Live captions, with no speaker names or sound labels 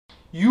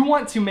You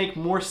want to make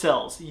more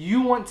sales.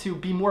 You want to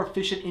be more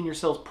efficient in your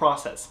sales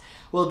process.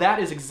 Well, that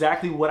is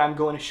exactly what I'm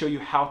going to show you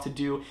how to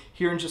do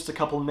here in just a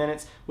couple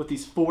minutes with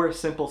these 4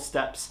 simple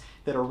steps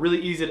that are really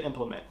easy to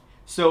implement.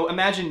 So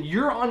imagine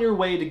you're on your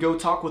way to go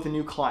talk with a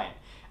new client.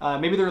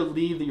 Maybe they're a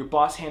lead that your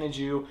boss handed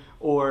you,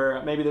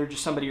 or maybe they're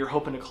just somebody you're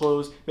hoping to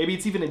close. Maybe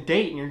it's even a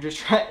date and you're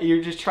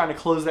just trying to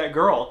close that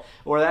girl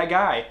or that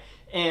guy.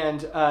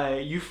 And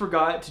you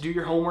forgot to do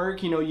your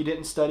homework. You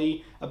didn't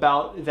study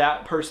about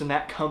that person,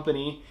 that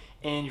company,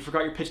 and you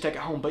forgot your pitch deck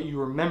at home, but you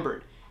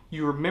remembered.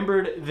 You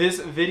remembered this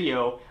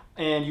video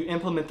and you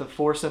implement the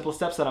 4 simple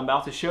steps that I'm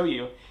about to show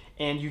you,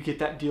 and you get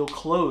that deal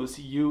closed.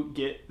 You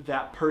get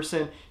that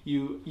person,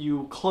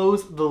 you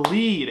close the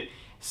lead.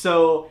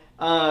 So,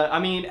 I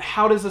mean,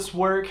 how does this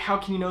work? How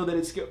can you know that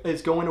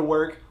it's going to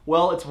work?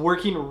 Well, it's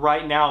working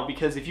right now,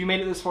 because if you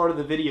made it this far to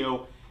the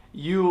video,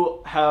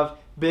 you have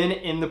been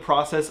in the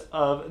process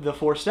of the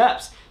 4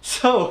 steps.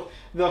 So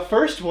the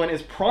first one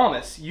is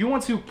promise. You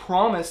want to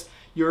promise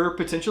your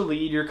potential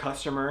lead, your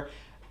customer,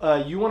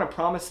 you want to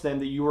promise them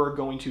that you are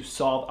going to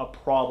solve a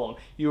problem.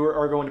 You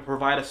are going to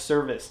provide a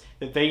service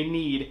that they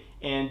need,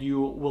 and you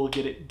will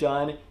get it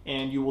done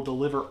and you will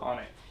deliver on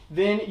it.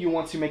 Then you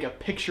want to make a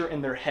picture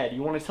in their head.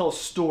 You want to tell a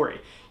story.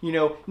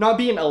 Not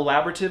being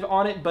elaborative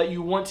on it, but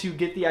you want to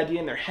get the idea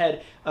in their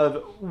head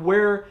of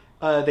where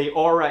they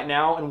are right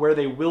now and where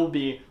they will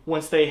be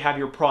once they have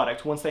your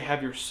product, once they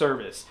have your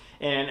service,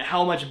 and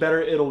how much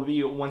better it'll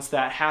be once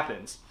that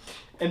happens.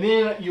 And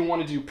then you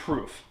want to do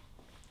proof.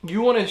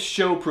 You want to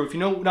show proof.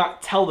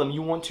 Not tell them,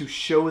 you want to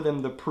show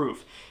them the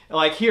proof.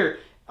 Like here,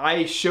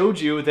 I showed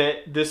you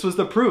that this was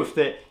the proof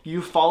that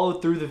you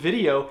followed through the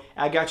video.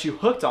 I got you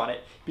hooked on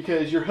it,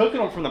 because you're hooking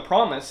them from the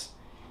promise,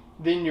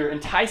 then you're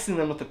enticing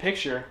them with the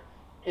picture,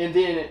 and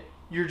then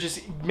you're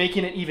just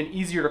making it even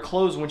easier to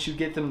close once you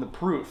get them the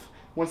proof,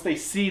 once they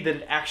see that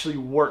it actually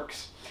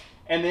works.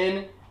 And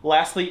then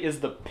lastly is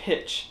the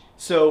pitch.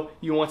 So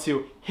you want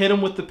to hit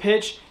them with the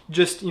pitch,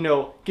 just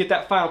get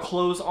that final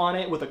close on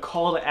it with a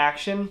call to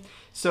action.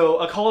 So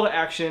a call to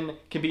action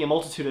can be a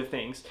multitude of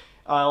things.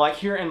 Like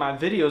here in my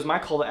videos, my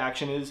call to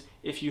action is,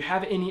 if you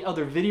have any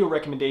other video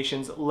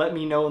recommendations, let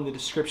me know in the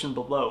description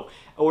below,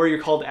 or your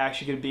call to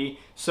action could be,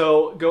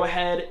 so go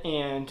ahead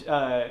and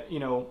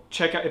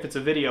check out, if it's a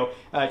video,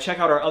 check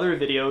out our other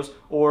videos,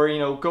 or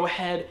go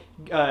ahead,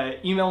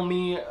 email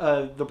me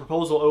the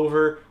proposal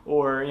over,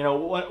 or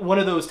one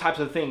of those types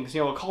of things.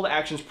 A call to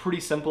action is pretty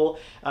simple.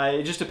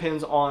 It just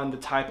depends on the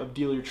type of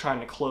deal you're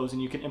trying to close,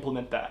 and you can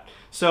implement that.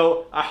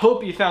 So I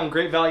hope you found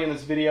great value in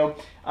this video.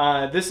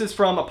 This is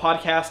from a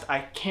podcast. I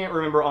can't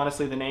remember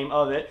honestly the name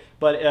of it,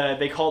 but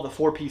they call it the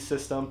 4P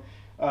system: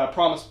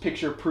 promise,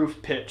 picture,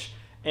 proof, pitch.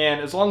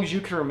 And as long as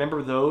you can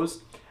remember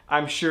those,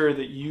 I'm sure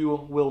that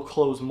you will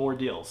close more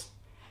deals.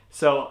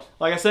 So,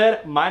 like I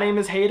said, my name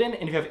is Hayden,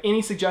 and if you have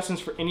any suggestions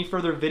for any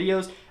further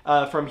videos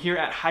from here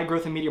at High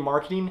Growth and Media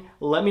Marketing,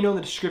 let me know in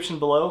the description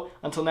below.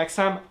 Until next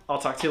time, I'll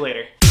talk to you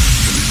later.